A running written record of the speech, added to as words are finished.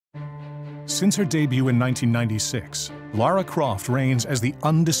Since her debut in 1996, Lara Croft reigns as the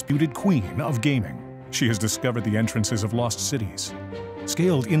undisputed queen of gaming. She has discovered the entrances of lost cities,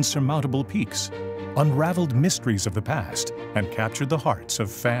 scaled insurmountable peaks, unraveled mysteries of the past, and captured the hearts of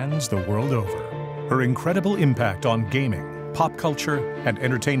fans the world over. Her incredible impact on gaming, pop culture, and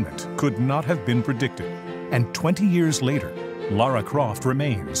entertainment could not have been predicted. And 20 years later, Lara Croft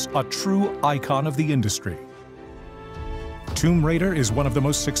remains a true icon of the industry. Tomb Raider is one of the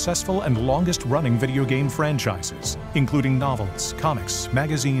most successful and longest-running video game franchises, including novels, comics,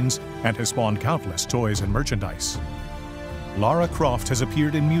 magazines, and has spawned countless toys and merchandise. Lara Croft has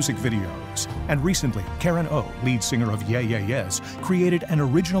appeared in music videos, and recently, Karen O, lead singer of Yeah Yeah Yeahs, created an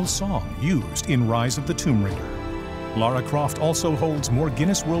original song used in Rise of the Tomb Raider. Lara Croft also holds more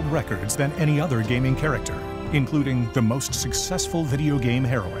Guinness World Records than any other gaming character, including the most successful video game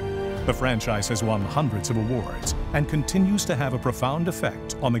heroine. The franchise has won hundreds of awards and continues to have a profound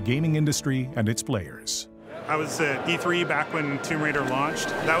effect on the gaming industry and its players. I was at E3 back when Tomb Raider launched.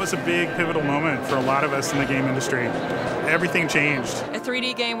 That was a big pivotal moment for a lot of us in the game industry. Everything changed. A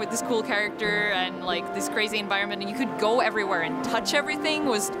 3D game with this cool character and like this crazy environment, and you could go everywhere and touch everything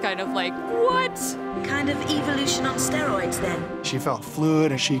was kind of like, what? Kind of evolution on steroids then. She felt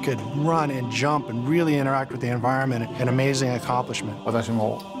fluid and she could run and jump and really interact with the environment. An amazing accomplishment. 私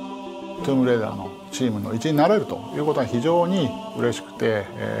もトゥームレイダーのチームの一員になれるということは非常に嬉しくて、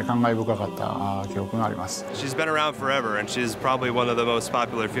感慨深かった記憶があります。 She's been around forever and she's probably one of the most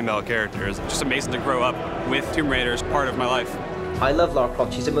popular female characters. Just amazing to grow up with Tomb Raider as part of my life. I love Lara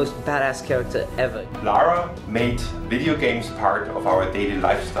Croft. She's the most badass character ever. Lara made video games part of our daily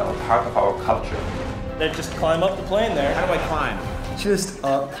lifestyle, part of our culture. Then just climb up the plane there. How do I climb? Just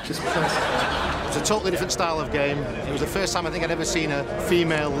up, just press. It's a totally different style of game. It was the first time I think I'd ever seen a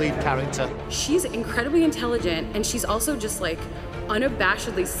female lead character. She's incredibly intelligent, and she's also just like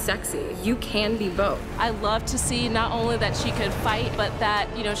unabashedly sexy. You can be both. I love to see not only that she could fight, but that,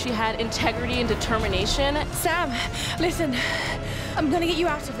 you know, she had integrity and determination. Sam, listen, I'm gonna get you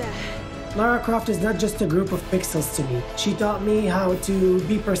out of there. Lara Croft is not just a group of pixels to me. She taught me how to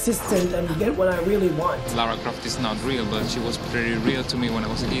be persistent and get what I really want. Lara Croft is not real, but she was pretty real to me when I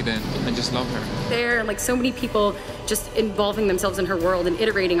was a kid, and I just love her. There are like so many people just involving themselves in her world and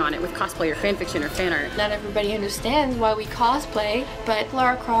iterating on it with cosplay or fanfiction or fan art. Not everybody understands why we cosplay, but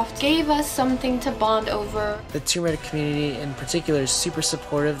Lara Croft gave us something to bond over. The Tomb Raider community in particular is super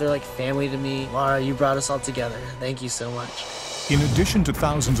supportive. They're like family to me. Lara, you brought us all together. Thank you so much. In addition to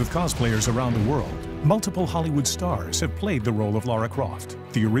thousands of cosplayers around the world, multiple Hollywood stars have played the role of Lara Croft.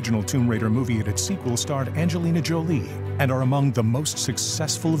 The original Tomb Raider movie and its sequel starred Angelina Jolie and are among the most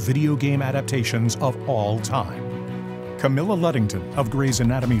successful video game adaptations of all time. Camilla Luddington of Grey's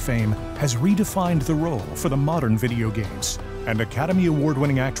Anatomy fame has redefined the role for the modern video games, and Academy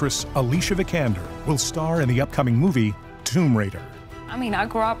Award-winning actress Alicia Vikander will star in the upcoming movie Tomb Raider. I mean, I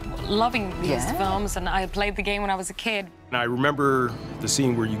grew up loving these films, and I played the game when I was a kid. And I remember the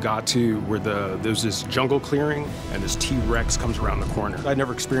scene where you got to where there's this jungle clearing and this T-Rex comes around the corner. I'd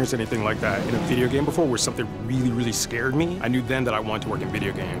never experienced anything like that in a video game before where something really, really scared me. I knew then that I wanted to work in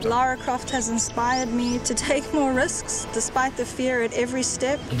video games. Lara Croft has inspired me to take more risks despite the fear at every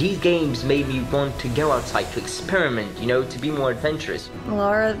step. These games made me want to go outside, to experiment, you know, to be more adventurous.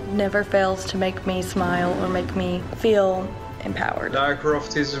 Lara never fails to make me smile or make me feel empowered. Lara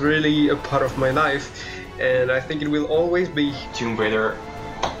Croft is really a part of my life, and I think it will always be. Tomb Raider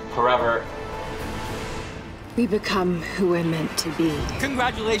forever. We become who we're meant to be.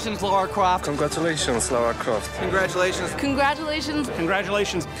 Congratulations, Lara Croft. Congratulations, Lara Croft. Congratulations. Congratulations.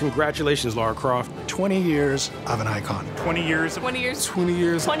 Congratulations. Congratulations, Lara Croft. 20 years of an icon. 20 years. 20 years. 20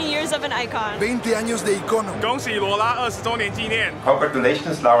 years. 20 years of an icon. 20 años de icono. 恭喜罗拉20周年纪念。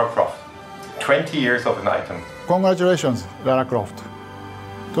 Congratulations, Lara Croft. 20 years of an icon. Congratulations, Lara Croft.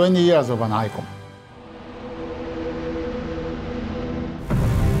 20 years of an icon.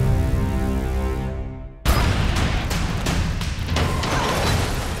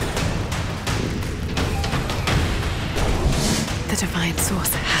 The divine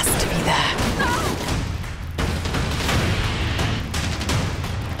source has to be there.